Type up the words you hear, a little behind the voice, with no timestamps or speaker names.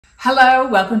Hello,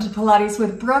 welcome to Pilates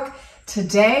with Brooke.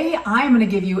 Today, I'm going to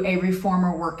give you a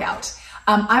reformer workout.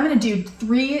 I'm going to do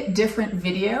 3 different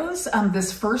videos.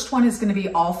 This first one is going to be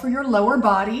all for your lower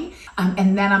body,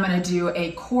 and then I'm going to do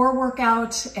a core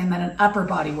workout and then an upper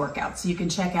body workout. So you can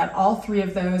check out all 3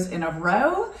 of those in a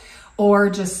row or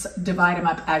just divide them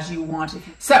up as you want.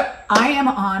 So I am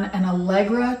on an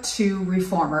Allegra 2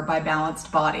 reformer by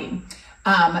Balanced Body.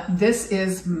 This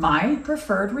is my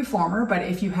preferred reformer, but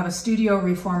if you have a studio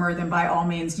reformer, then by all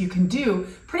means, you can do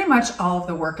pretty much all of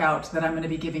the workout that I'm going to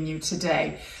be giving you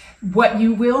today. What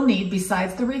you will need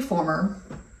besides the reformer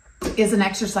is an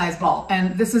exercise ball,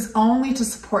 and this is only to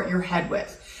support your head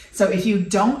width. So if you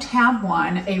don't have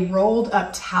one, a rolled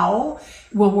up towel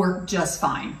will work just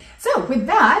fine. So with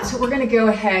that, we're going to go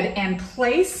ahead and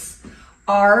place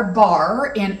our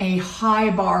bar in a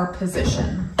high bar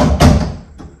position.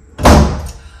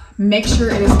 Make sure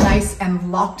it is nice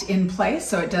and locked in place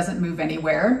so it doesn't move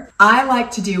anywhere. I like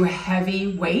to do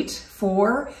heavy weight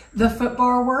for the foot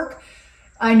bar work.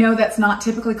 I know that's not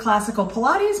typically classical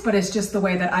Pilates, but it's just the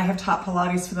way that I have taught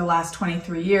Pilates for the last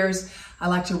 23 years. I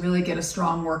like to really get a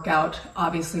strong workout,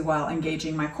 obviously while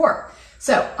engaging my core.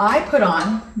 So I put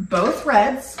on both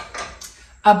reds,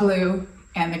 a blue,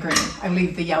 and the green. I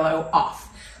leave the yellow off.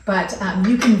 But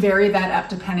you can vary that up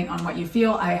depending on what you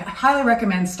feel. I highly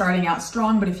recommend starting out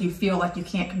strong, but if you feel like you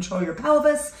can't control your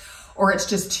pelvis or it's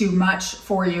just too much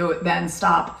for you, then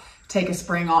stop, take a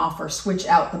spring off, or switch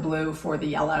out the blue for the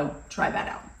yellow. Try that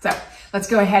out. So let's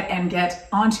go ahead and get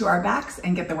onto our backs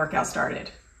and get the workout started.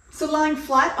 So lying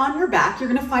flat on your back, you're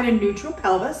gonna find a neutral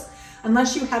pelvis.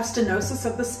 Unless you have stenosis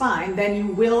of the spine, then you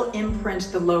will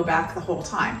imprint the low back the whole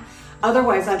time.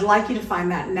 Otherwise, I'd like you to find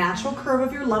that natural curve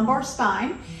of your lumbar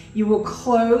spine. You will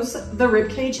close the rib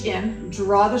cage in,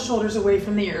 draw the shoulders away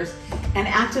from the ears, and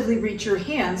actively reach your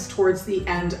hands towards the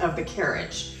end of the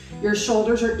carriage. Your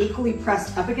shoulders are equally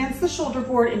pressed up against the shoulder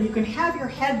board, and you can have your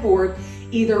headboard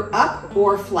either up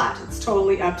or flat. It's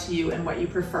totally up to you and what you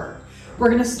prefer.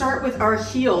 We're gonna start with our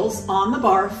heels on the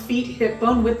bar, feet hip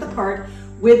bone width apart,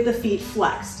 with the feet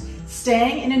flexed.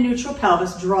 Staying in a neutral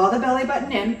pelvis, draw the belly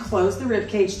button in, close the rib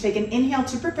cage, take an inhale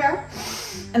to prepare,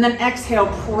 and then exhale,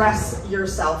 press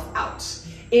yourself out.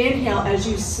 Inhale as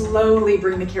you slowly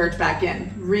bring the carriage back in.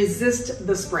 Resist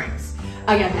the springs.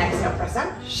 Again, exhale, press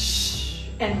out,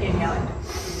 and inhale in.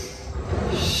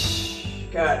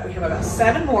 Good, we have about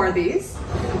 7 more of these.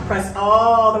 Press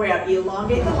all the way out,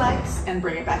 elongate the legs, and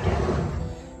bring it back in.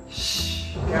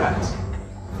 Good,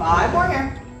 5 more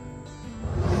here.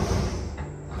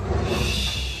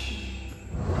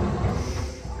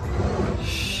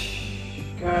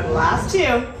 Good, last 2.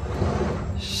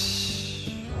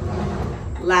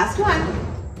 Last 1.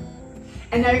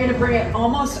 And now you're gonna bring it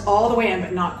almost all the way in,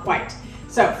 but not quite.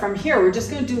 So from here, we're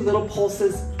just gonna do little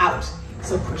pulses out.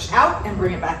 So push out and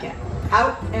bring it back in.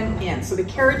 Out and in. So the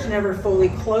carriage never fully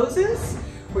closes.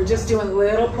 We're just doing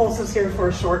little pulses here for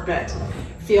a short bit.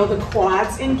 Feel the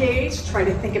quads engaged. Try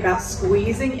to think about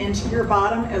squeezing into your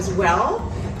bottom as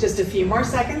well. Just a few more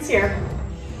seconds here.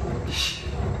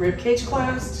 Rib cage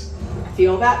closed.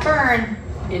 Feel that burn.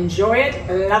 Enjoy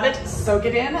it, love it, soak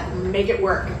it in, make it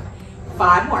work.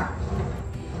 5 more.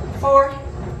 4,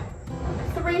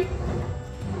 3,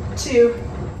 2,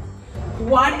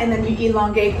 1, and then you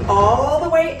elongate all the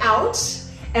way out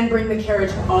and bring the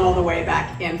carriage all the way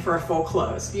back in for a full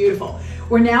close. Beautiful.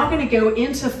 We're now gonna go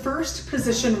into first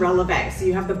position releve. So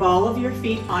you have the ball of your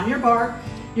feet on your bar,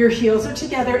 your heels are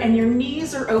together, and your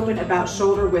knees are open about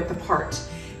shoulder width apart.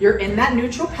 You're in that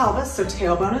neutral pelvis, so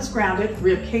tailbone is grounded,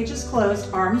 rib cage is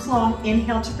closed, arms long.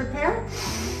 Inhale to prepare.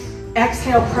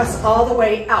 Exhale, press all the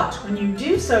way out. When you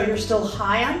do so, you're still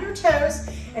high on your toes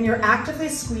and you're actively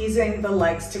squeezing the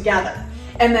legs together.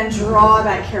 And then draw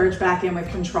that carriage back in with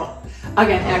control.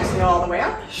 Again, exhale all the way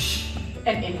up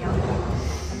and inhale.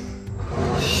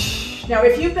 Now,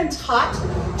 if you've been taught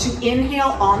to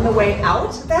inhale on the way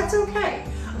out, that's okay.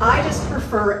 I just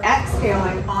prefer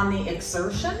exhaling on the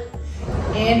exertion,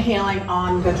 inhaling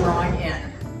on the drawing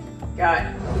in. Good.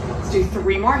 Let's do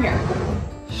 3 more here.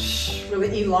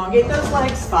 Really elongate those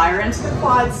legs, fire into the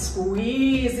quads,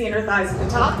 squeeze the inner thighs at the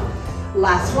top.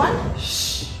 Last one.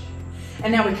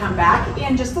 And now we come back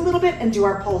in just a little bit and do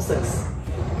our pulses.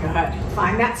 Good.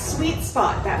 Find that sweet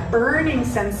spot, that burning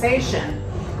sensation.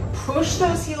 Push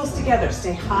those heels together.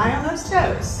 Stay high on those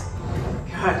toes.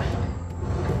 Good.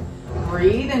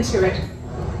 Breathe into it.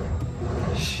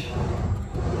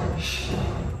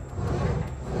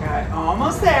 Good,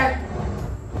 almost there.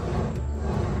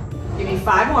 Give me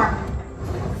 5 more.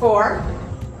 4,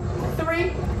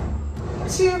 3,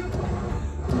 2,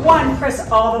 1,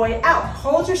 press all the way out.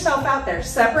 Hold yourself out there.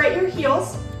 Separate your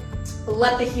heels.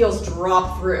 Let the heels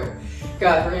drop through.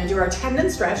 Good, we're gonna do our tendon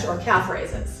stretch or calf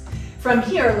raises. From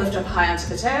here, lift up high onto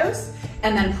the toes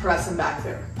and then press them back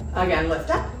through. Again, lift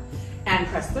up and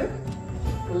press through.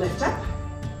 Lift up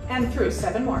and through,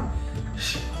 7 more.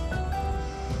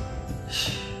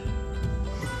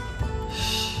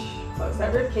 Close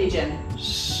that rib cage in.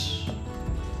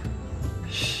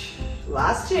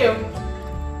 Last 2.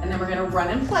 And then we're gonna run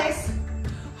in place.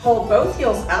 Hold both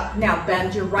heels up. Now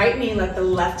bend your right knee, let the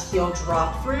left heel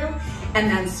drop through, and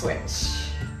then switch.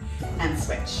 And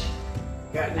switch.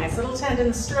 Good, nice little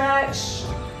tendon stretch.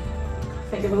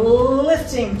 Think of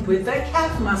lifting with the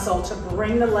calf muscle to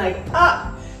bring the leg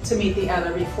up to meet the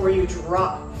other before you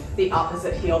drop the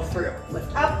opposite heel through.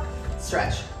 Lift up,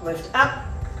 stretch, lift up,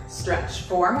 stretch.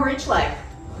 4 more each leg.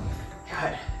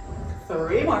 Good.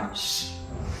 3 more.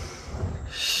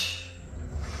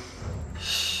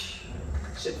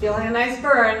 Should feel like a nice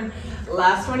burn.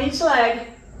 Last 1 each leg.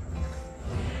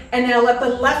 And now let the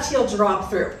left heel drop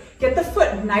through. Get the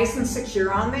foot nice and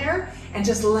secure on there and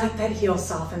just let that heel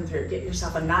soften through. Get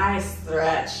yourself a nice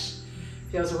stretch.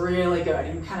 Feels really good.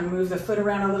 You can kind of move the foot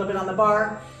around a little bit on the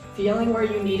bar, feeling where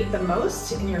you need it the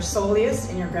most in your soleus,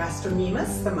 in your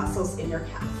gastrocnemius, the muscles in your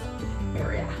calf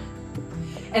area.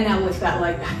 And now lift that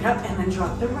leg back up and then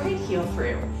drop the right heel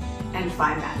through and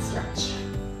find that stretch.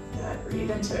 Good, breathe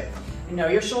into it. I know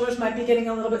your shoulders might be getting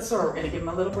a little bit sore. We're gonna give them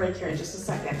a little break here in just a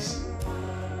second.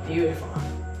 Beautiful.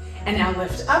 And now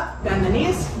lift up, bend the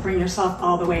knees, bring yourself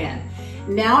all the way in.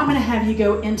 Now I'm gonna have you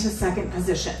go into second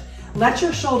position. Let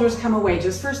your shoulders come away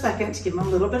just for a second to give them a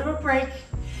little bit of a break.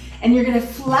 And you're gonna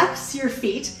flex your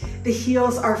feet. The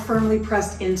heels are firmly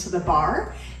pressed into the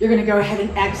bar. You're gonna go ahead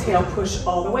and exhale, push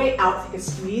all the way out, think of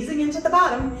squeezing into the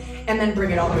bottom, and then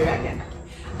bring it all the way back in.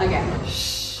 Again,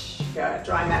 good,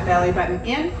 drawing that belly button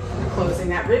in, closing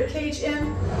that rib cage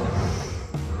in.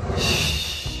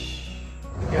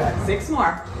 Good, 6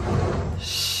 more.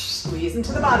 Squeeze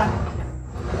into the bottom.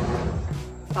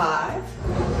 5.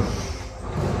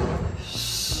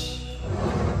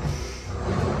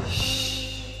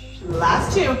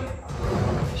 Last 2.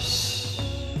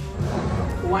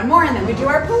 1 more and then we do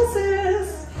our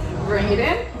pulses. Bring it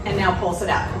in and now pulse it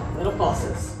out. Little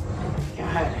pulses.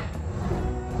 Good.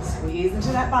 Squeeze into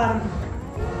that bottom.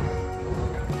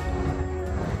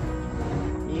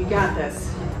 You got this.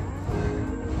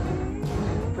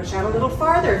 Push out a little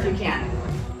farther if you can.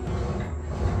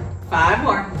 5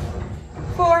 more.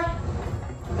 4,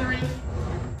 3,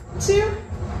 2,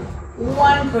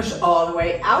 1. Push all the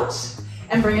way out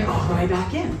and bring it all the way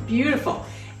back in. Beautiful.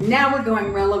 Now we're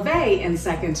going releve in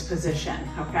second position,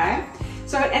 okay?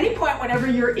 So at any point, whenever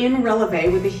you're in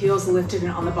releve with the heels lifted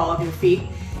and on the ball of your feet,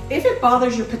 if it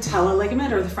bothers your patella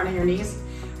ligament or the front of your knees,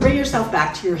 bring yourself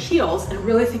back to your heels and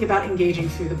really think about engaging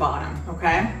through the bottom,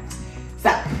 okay? So,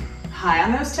 high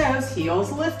on those toes,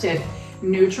 heels lifted,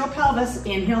 neutral pelvis,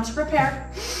 inhale to prepare.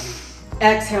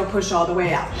 Exhale, push all the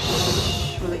way out.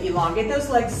 Really elongate those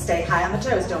legs, stay high on the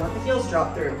toes, don't let the heels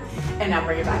drop through. And now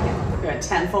bring it back in. Good,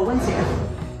 10 full ones here.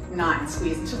 9,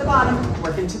 squeeze into the bottom,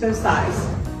 work into those thighs.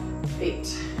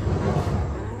 8.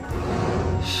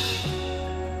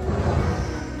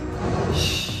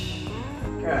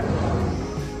 Good.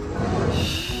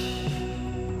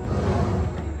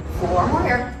 4 more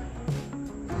here.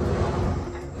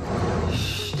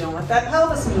 Don't let that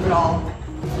pelvis move at all.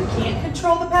 If you can't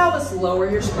control the pelvis, lower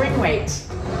your spring weight.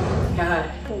 Good.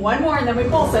 1 more and then we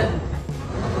pulse it.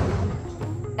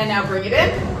 And now bring it in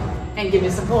and give me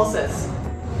some pulses.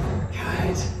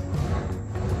 Good.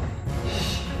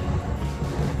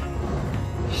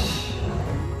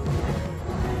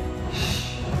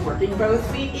 Working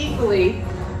both feet equally.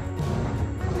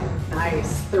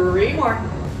 Nice. 3 more.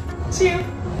 2,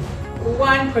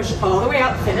 1. Push all the way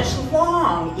out. Finish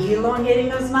long, elongating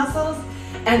those muscles.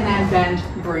 And then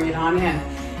bend, bring it on in.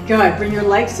 Good, bring your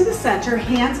legs to the center,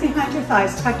 hands behind your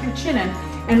thighs, tuck your chin in,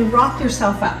 and rock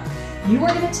yourself up. You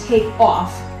are gonna take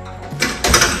off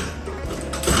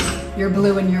your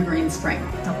blue and your green spring,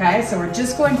 okay? So we're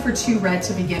just going for 2 red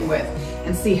to begin with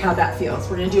and see how that feels.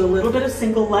 We're gonna do a little bit of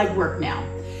single leg work now.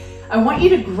 I want you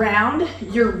to ground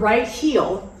your right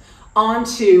heel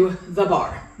onto the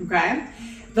bar, okay?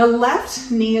 The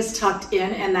left knee is tucked in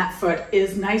and that foot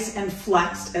is nice and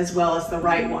flexed as well as the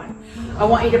right one. I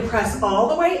want you to press all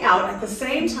the way out at the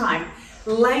same time,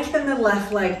 lengthen the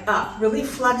left leg up, really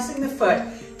flexing the foot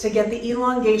to get the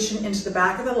elongation into the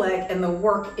back of the leg and the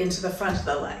work into the front of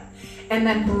the leg. And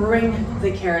then bring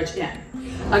the carriage in.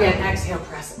 Again, exhale,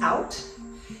 press out.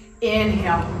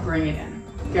 Inhale, bring it in.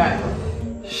 Good.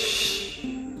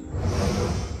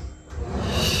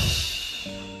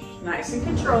 Nice and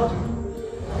controlled.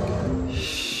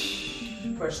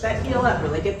 Push that heel up,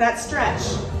 really get that stretch.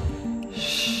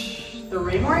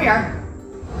 3 more here.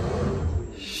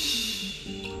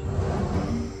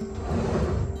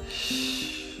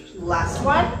 Last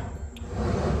one.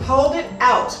 Hold it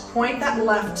out. Point that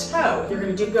left toe. You're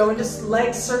going to go into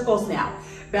leg circles now.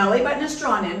 Belly button is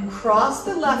drawn in. Cross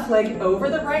the left leg over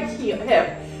the right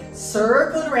hip.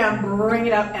 Circle it around, bring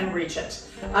it up and reach it.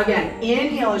 Again,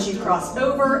 inhale as you cross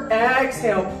over.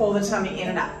 Exhale, pull the tummy in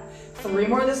and up. 3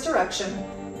 more this direction.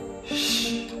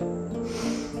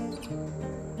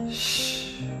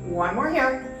 1 more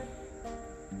here.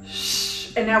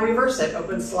 And now reverse it.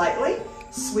 Open slightly.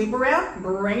 Sweep around,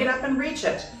 bring it up and reach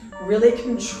it. Really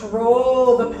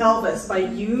control the pelvis by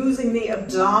using the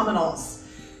abdominals.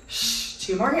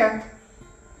 2 more here.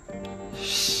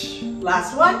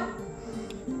 Last one.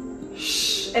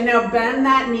 And now bend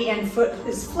that knee and foot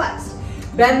is flexed.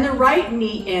 Bend the right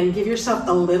knee in, give yourself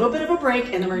a little bit of a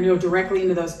break, and then we're gonna go directly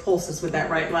into those pulses with that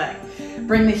right leg.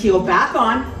 Bring the heel back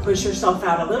on, push yourself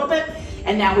out a little bit,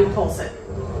 and now we pulse it.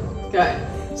 Good.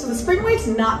 So the spring weight's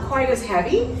not quite as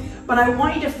heavy, but I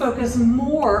want you to focus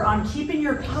more on keeping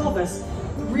your pelvis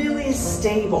really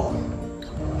stable.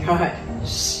 Good.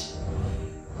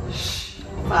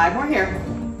 5 more here.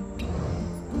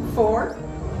 4,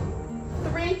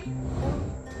 3,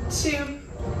 2,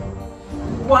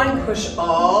 1. Push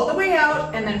all the way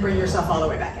out and then bring yourself all the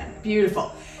way back in.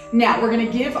 Beautiful. Now we're going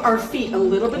to give our feet a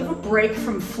little bit of a break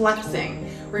from flexing.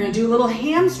 We're going to do a little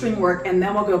hamstring work and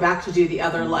then we'll go back to do the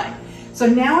other leg. So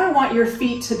now I want your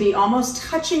feet to be almost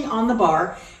touching on the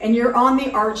bar and you're on the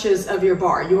arches of your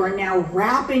bar. You are now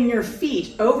wrapping your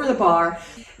feet over the bar.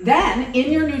 Then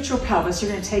in your neutral pelvis,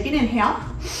 you're going to take an inhale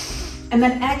and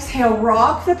then exhale,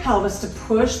 rock the pelvis to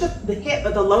push the hip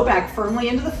of the low back firmly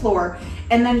into the floor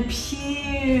and then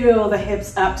peel the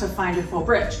hips up to find your full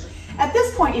bridge. At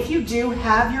this point, if you do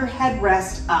have your head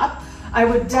rest up, I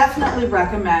would definitely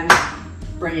recommend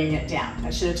bringing it down. I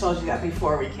should have told you that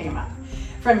before we came up.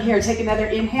 From here, take another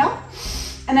inhale,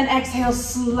 and then exhale,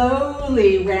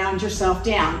 slowly round yourself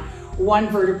down, 1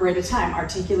 vertebrae at a time,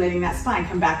 articulating that spine.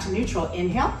 Come back to neutral,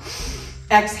 inhale,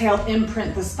 exhale,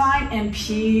 imprint the spine, and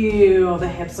peel the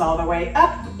hips all the way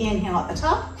up. Inhale at the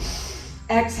top,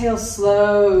 exhale,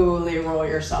 slowly roll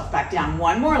yourself back down.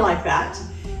 1 more like that.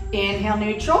 Inhale,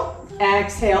 neutral,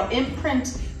 exhale,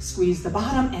 imprint, squeeze the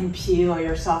bottom, and peel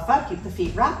yourself up. Keep the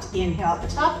feet wrapped, inhale at the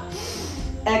top,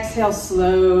 exhale,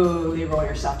 slowly roll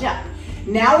yourself down.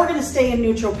 Now we're gonna stay in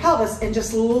neutral pelvis and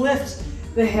just lift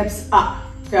the hips up.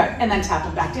 Good, and then tap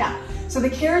them back down. So the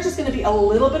carriage is gonna be a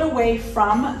little bit away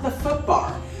from the foot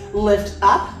bar. Lift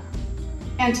up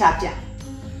and tap down.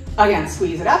 Again,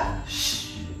 squeeze it up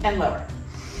and lower.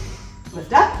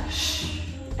 Lift up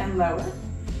and lower.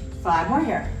 5 more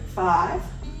here. 5,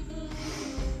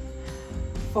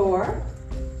 4,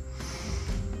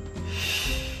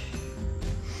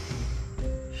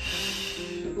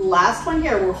 last one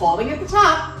here, we're holding at the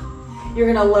top.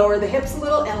 You're gonna lower the hips a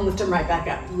little and lift them right back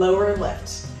up. Lower and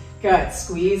lift. Good,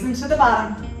 squeeze into the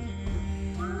bottom.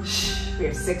 We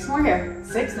have 6 more here.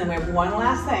 6, and then we have 1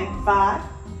 last thing. 5,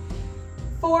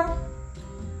 4,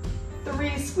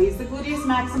 3, squeeze the gluteus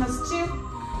maximus, 2,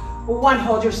 1,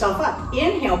 hold yourself up.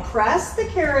 Inhale, press the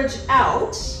carriage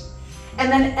out,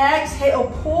 and then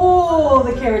exhale, pull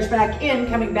the carriage back in,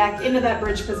 coming back into that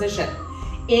bridge position.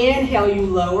 Inhale, you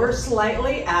lower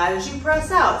slightly as you press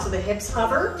out, so the hips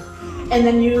hover, and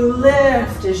then you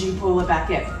lift as you pull it back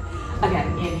in. Again,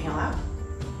 inhale out,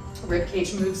 rib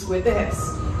cage moves with the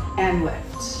hips, and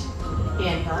lift.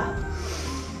 Inhale out,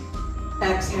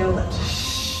 exhale,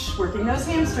 lift. Working those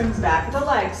hamstrings, back of the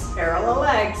legs, parallel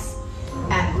legs,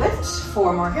 and lift.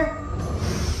 4 more here,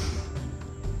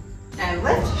 and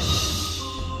lift.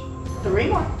 3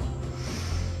 more.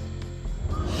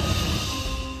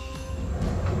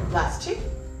 Last 2.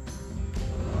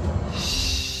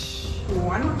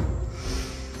 1 more.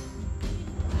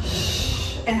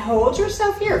 And hold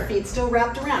yourself here. Feet still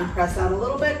wrapped around. Press out a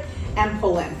little bit and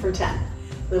pull in for 10.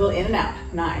 Little in and out.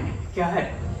 9. Good.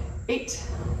 8.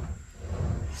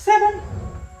 7.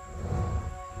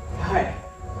 Good.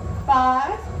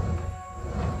 5.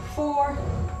 4.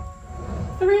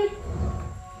 3.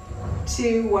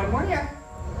 2. 1 more here.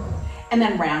 And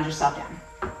then round yourself down.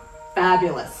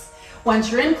 Fabulous.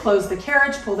 Once you're in, close the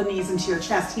carriage, pull the knees into your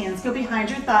chest, hands go behind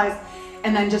your thighs,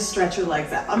 and then just stretch your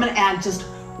legs up. I'm gonna add just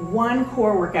 1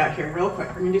 core workout here real quick.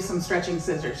 We're gonna do some stretching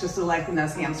scissors just to lengthen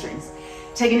those hamstrings.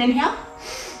 Take an inhale,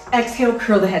 exhale,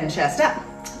 curl the head and chest up.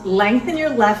 Lengthen your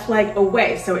left leg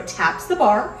away so it taps the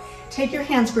bar. Take your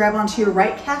hands, grab onto your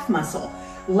right calf muscle.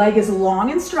 Leg is long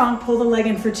and strong, pull the leg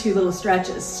in for 2 little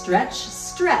stretches. Stretch,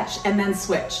 stretch, and then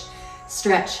switch.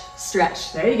 Stretch,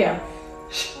 stretch, there you go.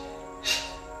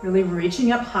 Really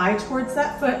reaching up high towards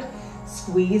that foot,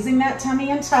 squeezing that tummy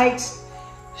in tight.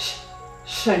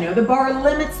 I know the bar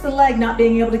limits the leg not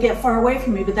being able to get far away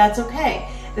from me, but that's okay.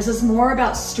 This is more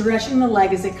about stretching the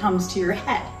leg as it comes to your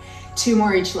head. 2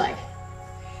 more each leg.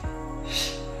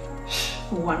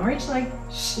 1 more each leg.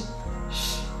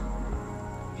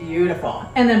 Beautiful.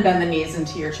 And then bend the knees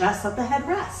into your chest, let the head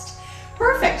rest.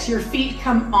 Perfect. Your feet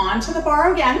come onto the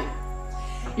bar again.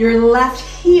 Your left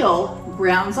heel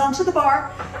grounds onto the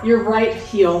bar. Your right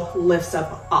heel lifts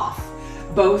up off.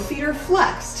 Both feet are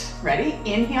flexed. Ready?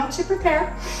 Inhale to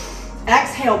prepare.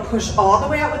 Exhale, push all the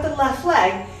way out with the left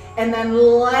leg, and then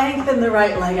lengthen the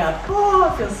right leg up.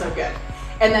 Oh, it feels so good.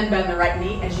 And then bend the right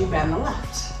knee as you bend the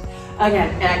left.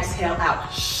 Again, exhale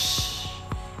out.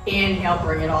 Inhale,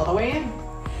 bring it all the way in.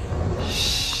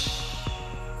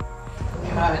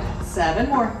 Good. 7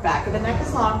 more. Back of the neck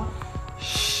is long.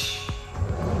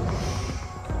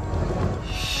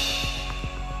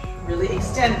 Really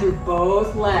extend through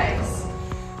both legs.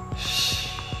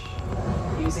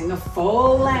 Using the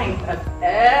full length of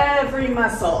every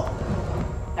muscle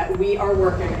that we are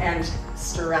working and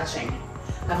stretching.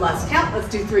 I've lost count. Let's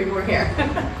do 3 more here.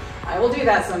 I will do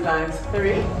that sometimes.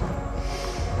 3,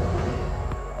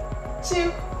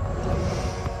 2.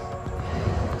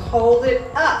 Hold it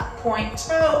up. Point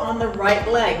toe on the right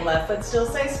leg. Left foot still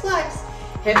stays flexed.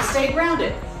 Hips stay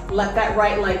grounded. Let that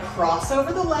right leg cross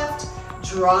over the left.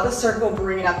 Draw the circle,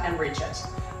 bring it up and reach it.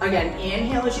 Again,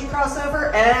 inhale as you cross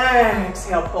over.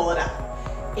 Exhale, pull it up.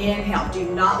 Inhale. Do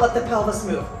not let the pelvis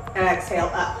move.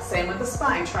 Exhale up. Same with the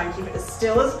spine. Try and keep it as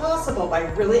still as possible by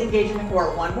really engaging the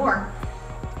core. 1 more.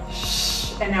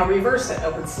 And now reverse it.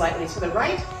 Open slightly to the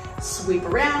right. Sweep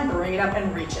around, bring it up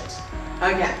and reach it.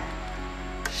 Again.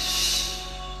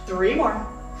 3 more.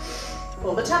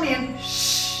 Pull the tummy in.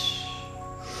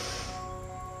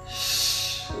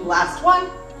 Last one.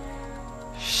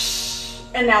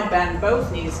 And now bend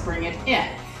both knees, bring it in.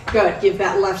 Good, give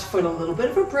that left foot a little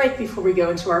bit of a break before we go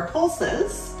into our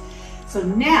pulses. So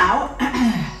now,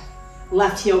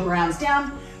 left heel grounds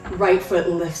down, right foot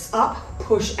lifts up,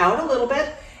 push out a little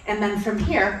bit, and then from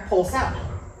here, pulse out.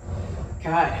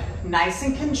 Good, nice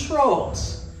and controlled.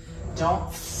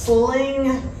 Don't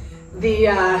fling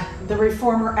the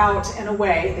reformer out and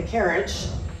away, the carriage.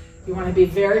 You want to be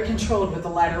very controlled with the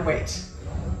lighter weight.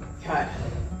 Good.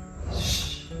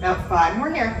 About 5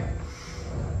 more here.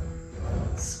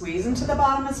 Squeeze into the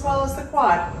bottom as well as the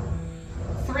quad.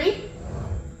 3,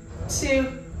 2,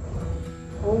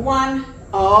 1.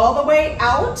 All the way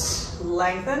out,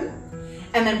 lengthen,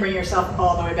 and then bring yourself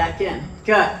all the way back in.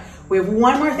 Good. We have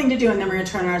 1 more thing to do and then we're gonna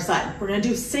turn our side. We're gonna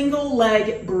do single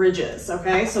leg bridges,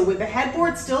 okay? So with the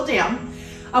headboard still down,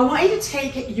 I want you to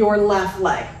take your left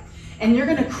leg and you're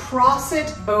gonna cross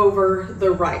it over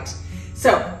the right.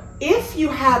 So if you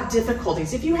have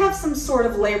difficulties, if you have some sort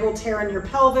of labral tear in your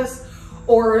pelvis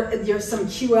or there's some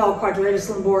QL, quadratus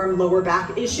lumborum, lower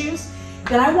back issues,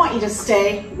 then I want you to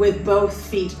stay with both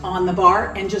feet on the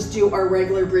bar and just do our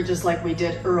regular bridges like we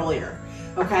did earlier,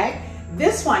 okay?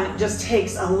 This one just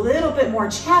takes a little bit more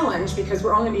challenge because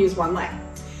we're only gonna use 1 leg.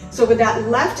 So with that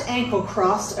left ankle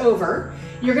crossed over,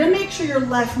 you're gonna make sure your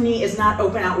left knee is not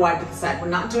open out wide to the side. We're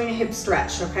not doing a hip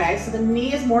stretch, okay? So the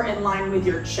knee is more in line with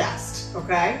your chest,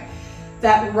 okay?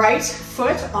 That right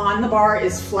foot on the bar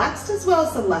is flexed as well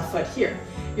as the left foot here.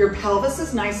 Your pelvis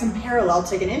is nice and parallel.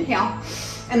 Take an inhale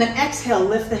and then exhale,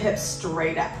 lift the hips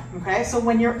straight up, okay? So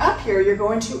when you're up here, you're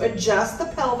going to adjust the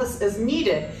pelvis as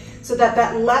needed so that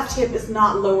that left hip is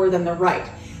not lower than the right.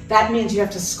 That means you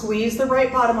have to squeeze the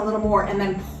right bottom a little more and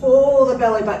then pull the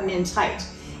belly button in tight.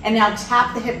 And now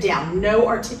tap the hip down, no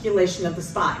articulation of the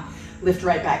spine. Lift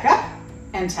right back up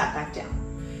and tap back down.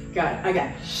 Good,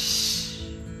 again.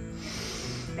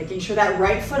 Making sure that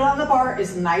right foot on the bar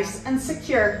is nice and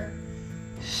secure.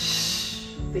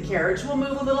 The carriage will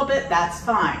move a little bit, that's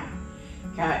fine.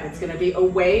 Good, it's gonna be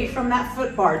away from that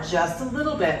foot bar just a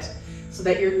little bit so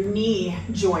that your knee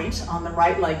joint on the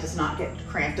right leg does not get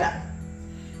cramped up.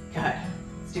 Good,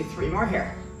 let's do 3 more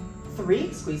here.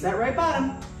 3, squeeze that right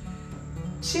bottom.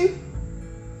 2,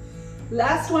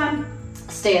 last one.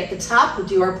 Stay at the top, we'll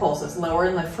do our pulses. Lower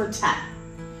and lift for 10.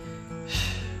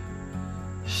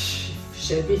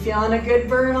 Should be feeling a good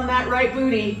burn on that right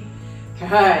booty.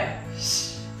 Good.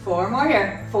 4 more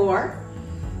here. 4,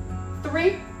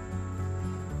 3,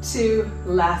 2,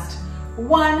 last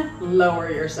 1.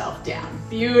 Lower yourself down.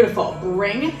 Beautiful.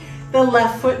 Bring the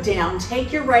left foot down.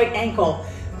 Take your right ankle,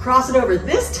 cross it over.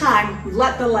 This time,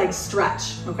 let the leg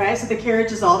stretch, okay? So the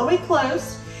carriage is all the way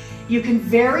closed. You can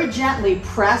very gently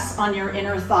press on your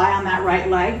inner thigh on that right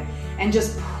leg and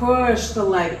just push the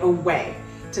leg away.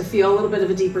 to feel a little bit of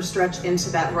a deeper stretch into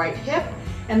that right hip.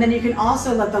 And then you can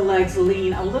also let the legs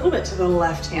lean a little bit to the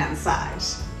left-hand side.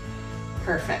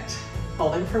 Perfect.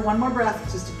 Holding for one more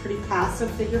breath, just a pretty passive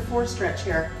figure 4 stretch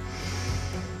here.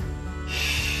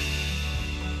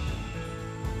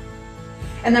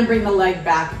 And then bring the leg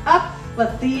back up.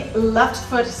 Let the left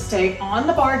foot stay on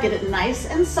the bar, get it nice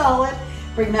and solid.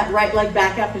 Bring that right leg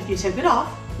back up if you took it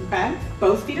off, okay?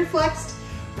 Both feet are flexed.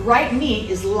 Right knee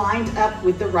is lined up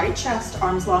with the right chest,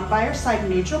 arms long by your side,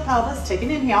 neutral pelvis. Take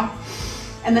an inhale,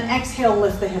 and then exhale,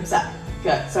 lift the hips up.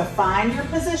 Good, so find your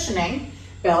positioning.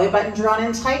 Belly button drawn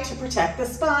in tight to protect the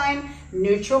spine,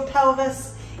 neutral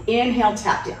pelvis. Inhale,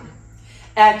 tap down.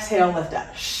 Exhale, lift up.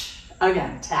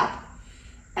 Again, tap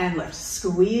and lift.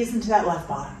 Squeeze into that left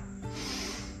bottom.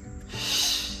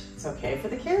 It's okay for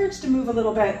the carriage to move a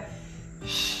little bit.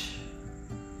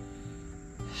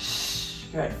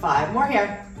 Good, 5 more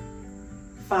here.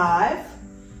 5,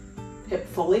 hip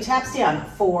fully taps down.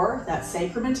 4, that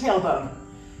sacrum and tailbone.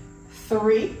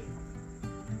 3,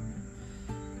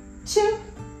 2,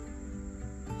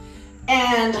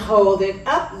 and hold it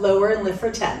up. Lower and lift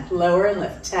for 10. Lower and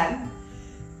lift. 10,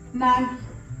 9,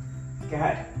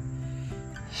 good.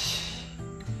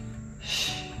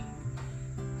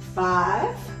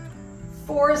 5,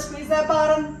 4, squeeze that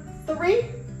bottom. 3,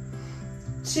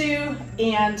 2,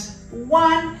 and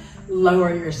 1.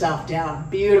 Lower yourself down.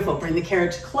 Beautiful. Bring the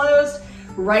carriage closed.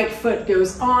 Right foot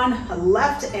goes on.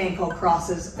 Left ankle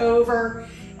crosses over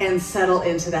and settle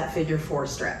into that figure 4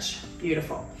 stretch.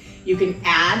 Beautiful. You can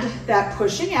add that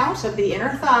pushing out of the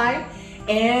inner thigh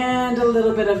and a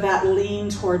little bit of that lean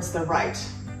towards the right.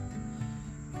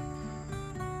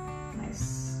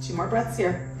 Nice. 2 more breaths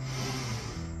here.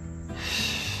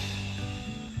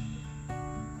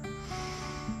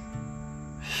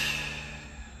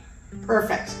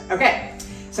 Perfect. Okay,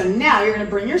 so now you're going to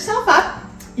bring yourself up,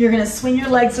 you're going to swing your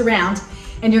legs around,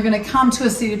 and you're going to come to a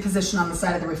seated position on the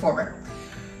side of the reformer.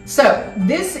 So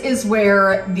this is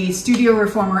where the studio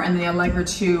reformer and the Allegra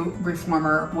 2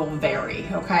 reformer will vary,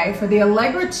 okay? For the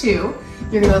Allegra 2,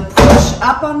 you're going to push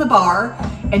up on the bar,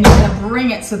 and you're going to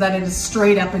bring it so that it is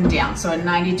straight up and down, so at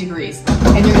 90 degrees,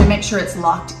 and you're going to make sure it's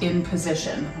locked in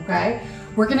position, okay?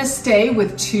 We're going to stay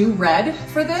with 2 red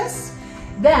for this.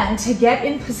 Then to get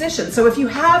in position, so if you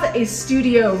have a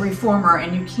studio reformer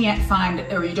and you can't find,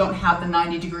 or you don't have the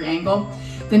 90-degree angle,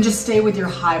 then just stay with your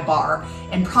high bar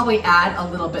and probably add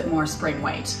a little bit more spring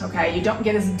weight, okay? You don't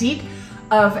get as deep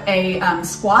of a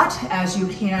squat as you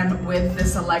can with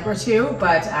this Allegra 2,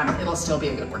 but it'll still be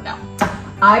a good workout.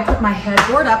 I put my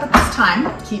headboard up at this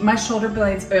time, keep my shoulder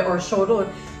blades or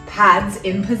shoulder pads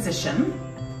in position.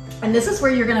 And this is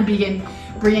where you're gonna begin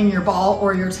bringing your ball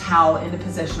or your towel into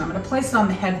position. I'm gonna place it on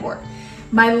the headboard.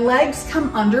 My legs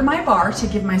come under my bar to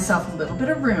give myself a little bit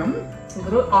of room. It's a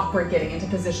little awkward getting into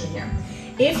position here.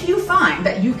 If you find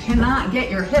that you cannot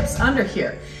get your hips under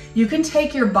here, you can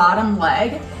take your bottom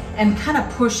leg and kind of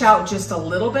push out just a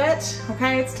little bit,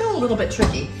 okay? It's still a little bit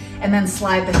tricky, and then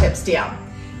slide the hips down.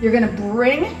 You're gonna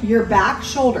bring your back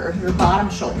shoulder, your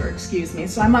bottom shoulder, excuse me.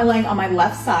 So I'm laying on my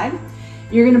left side.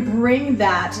 You're gonna bring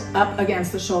that up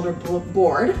against the shoulder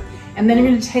board, and then you're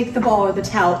gonna take the ball or the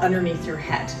towel underneath your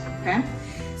head, okay?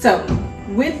 So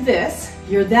with this,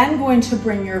 you're then going to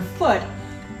bring your foot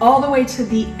all the way to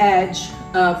the edge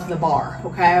of the bar,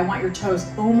 okay? I want your toes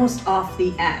almost off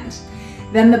the end.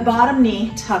 Then the bottom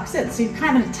knee tucks in, so you're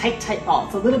kind of in a tight ball.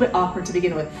 It's a little bit awkward to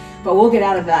begin with, but we'll get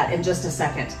out of that in just a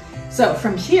second. So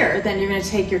from here, then you're gonna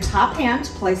take your top hand,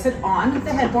 place it on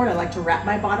the headboard. I like to wrap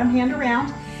my bottom hand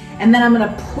around, and then I'm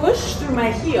gonna push through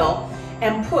my heel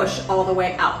and push all the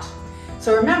way out.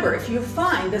 So remember, if you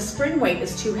find the spring weight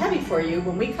is too heavy for you,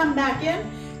 when we come back in,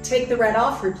 take the red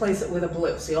off, replace it with a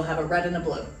blue. So you'll have a red and a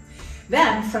blue.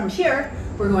 Then from here,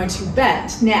 we're going to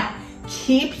bend. Now,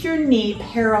 keep your knee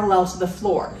parallel to the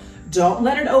floor. Don't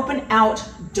let it open out,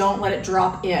 don't let it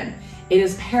drop in. It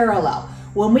is parallel.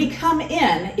 When we come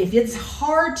in, if it's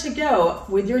hard to go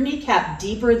with your kneecap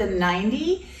deeper than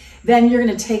 90, then you're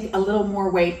gonna take a little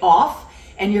more weight off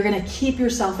and you're gonna keep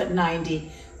yourself at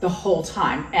 90 the whole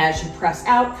time. As you press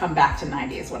out, come back to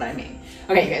 90 is what I mean.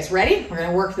 Okay, you guys ready? We're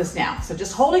gonna work this now. So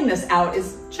just holding this out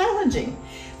is challenging.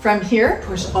 From here,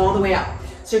 push all the way out.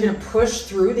 So you're gonna push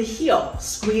through the heel,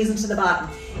 squeeze into the bottom.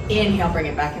 Inhale, bring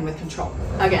it back in with control.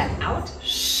 Again, out,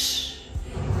 shh,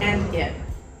 and in.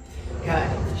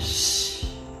 Good, shh.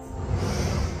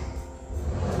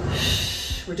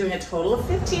 We're doing a total of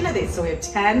 15 of these, so we have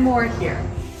 10 more here.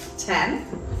 10,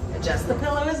 adjust the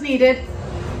pillow as needed.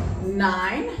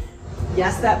 9,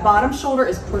 yes, that bottom shoulder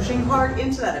is pushing hard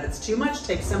into that. If it's too much,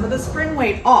 take some of the spring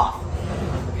weight off.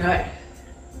 Good.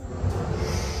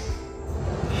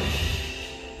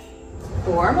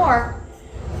 4 more.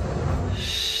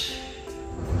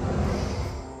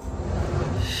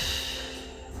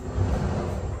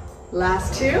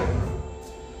 Last 2.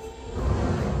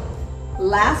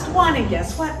 Last 1, and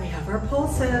guess what? We have our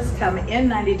pulses. Come in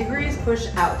 90 degrees, push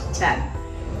out 10,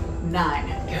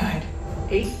 9, good,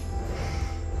 8.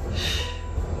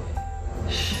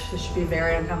 This should be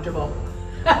very uncomfortable.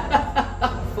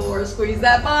 4, squeeze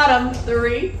that bottom,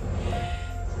 3,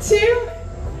 2,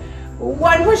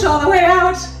 1, push all the way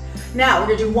out. Now we're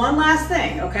gonna do one last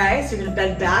thing, okay? So you're gonna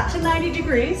bend back to 90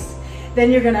 degrees,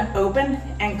 then you're gonna open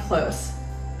and close,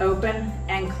 open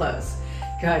and close.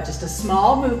 Good, just a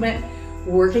small movement,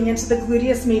 working into the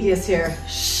gluteus medius here.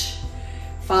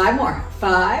 5 more,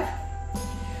 5,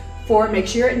 4, make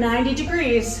sure you're at 90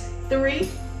 degrees, 3,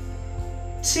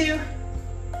 2,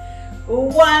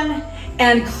 1,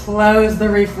 and close the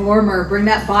reformer. Bring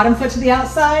that bottom foot to the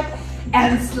outside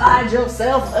and slide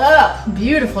yourself up.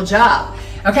 Beautiful job.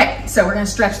 Okay, so we're gonna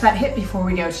stretch that hip before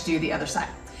we go to do the other side.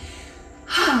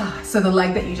 So the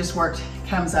leg that you just worked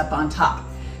comes up on top.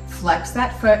 Flex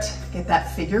that foot, get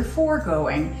that figure 4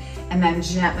 going, and then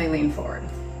gently lean forward.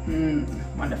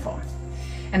 Wonderful.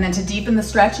 And then to deepen the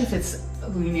stretch, if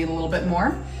we need a little bit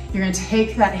more, you're gonna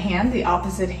take that hand, the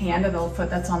opposite hand of the foot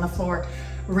that's on the floor,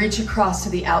 reach across to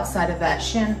the outside of that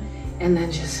shin, and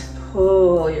then just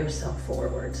pull yourself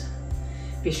forward.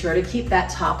 Be sure to keep that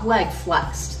top leg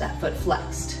flexed, that foot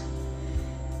flexed.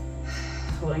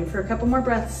 Holding for a couple more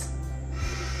breaths.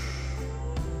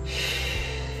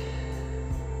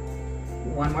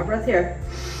 1 more breath here.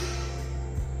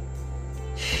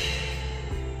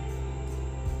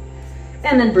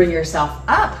 And then bring yourself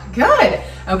up. Good.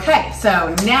 Okay,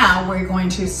 so now we're going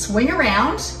to swing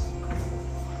around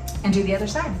and do the other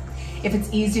side. If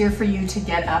it's easier for you to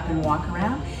get up and walk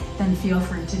around, then feel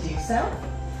free to do so.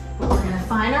 But we're gonna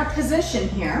find our position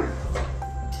here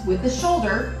with the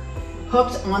shoulder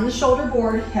hooked on the shoulder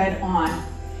board, head on.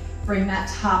 Bring that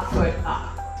top foot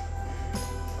up.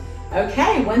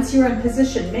 Okay, once you're in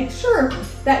position, make sure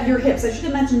that your hips, I should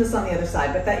have mentioned this on the other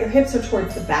side, but that your hips are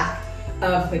towards the back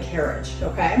of the carriage,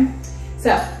 okay?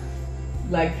 So,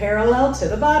 leg parallel to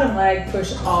the bottom leg,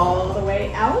 push all the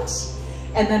way out,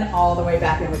 and then all the way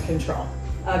back in with control.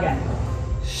 Again,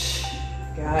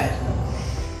 good.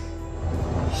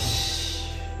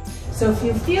 So if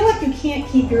you feel like you can't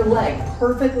keep your leg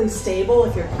perfectly stable,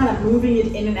 if you're kind of moving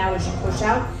it in and out as you push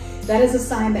out, that is a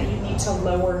sign that you need to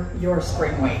lower your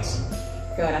spring weight.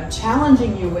 Good, I'm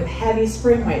challenging you with heavy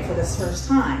spring weight for this first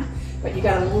time, but you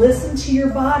gotta listen to your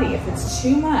body. If it's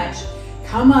too much,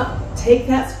 come up, take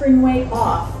that spring weight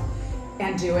off,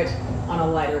 and do it on a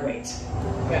lighter weight.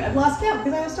 Good, I've lost count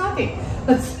because I was talking.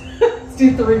 Let's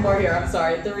do 3 more here, I'm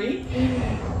sorry. 3,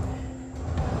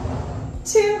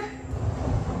 2,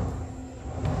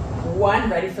 1,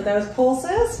 ready for those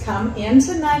pulses? Come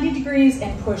into 90 degrees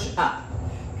and push up.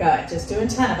 Good, just doing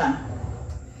 10 of them.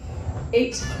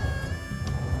 8, 6,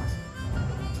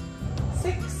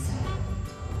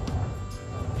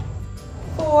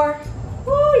 4,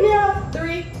 oh yeah,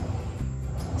 3,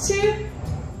 2,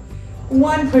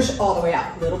 1, push all the way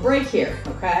out. Little break here,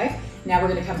 okay? Now we're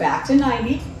gonna come back to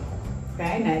 90,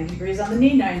 okay? 90 degrees on the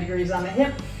knee, 90 degrees on the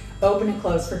hip. Open and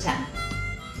close for 10.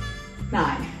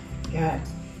 9, good.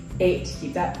 8,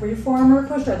 keep that reformer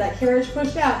pushed or that carriage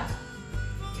pushed out.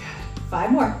 Good,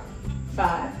 5 more.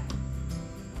 5,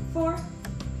 4,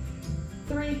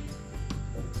 3,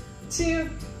 2,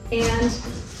 and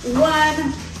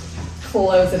 1.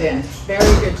 Close it in.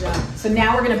 Very good job. So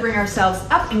now we're gonna bring ourselves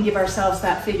up and give ourselves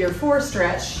that figure 4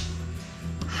 stretch.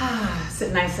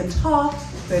 Sit nice and tall,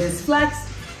 foot is flexed,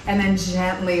 and then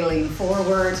gently lean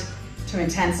forward to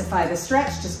intensify the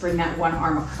stretch. Just bring that one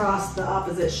arm across the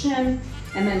opposite shin,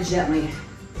 and then gently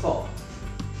pull.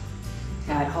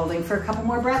 Good, holding for a couple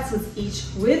more breaths with each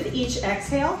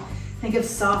exhale. Think of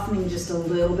softening just a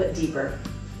little bit deeper.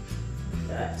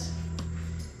 Good.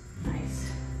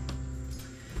 Nice.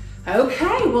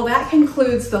 Okay, well that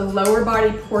concludes the lower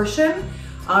body portion.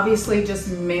 Obviously just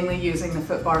mainly using the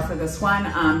foot bar for this one.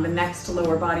 The next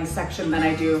lower body section that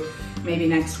I do maybe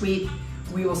next week,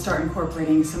 we will start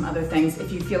incorporating some other things.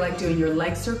 If you feel like doing your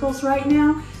leg circles right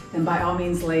now, then by all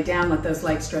means lay down, let those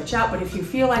legs stretch out. But if you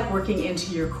feel like working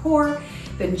into your core,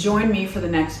 then join me for the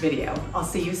next video. I'll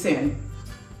see you soon.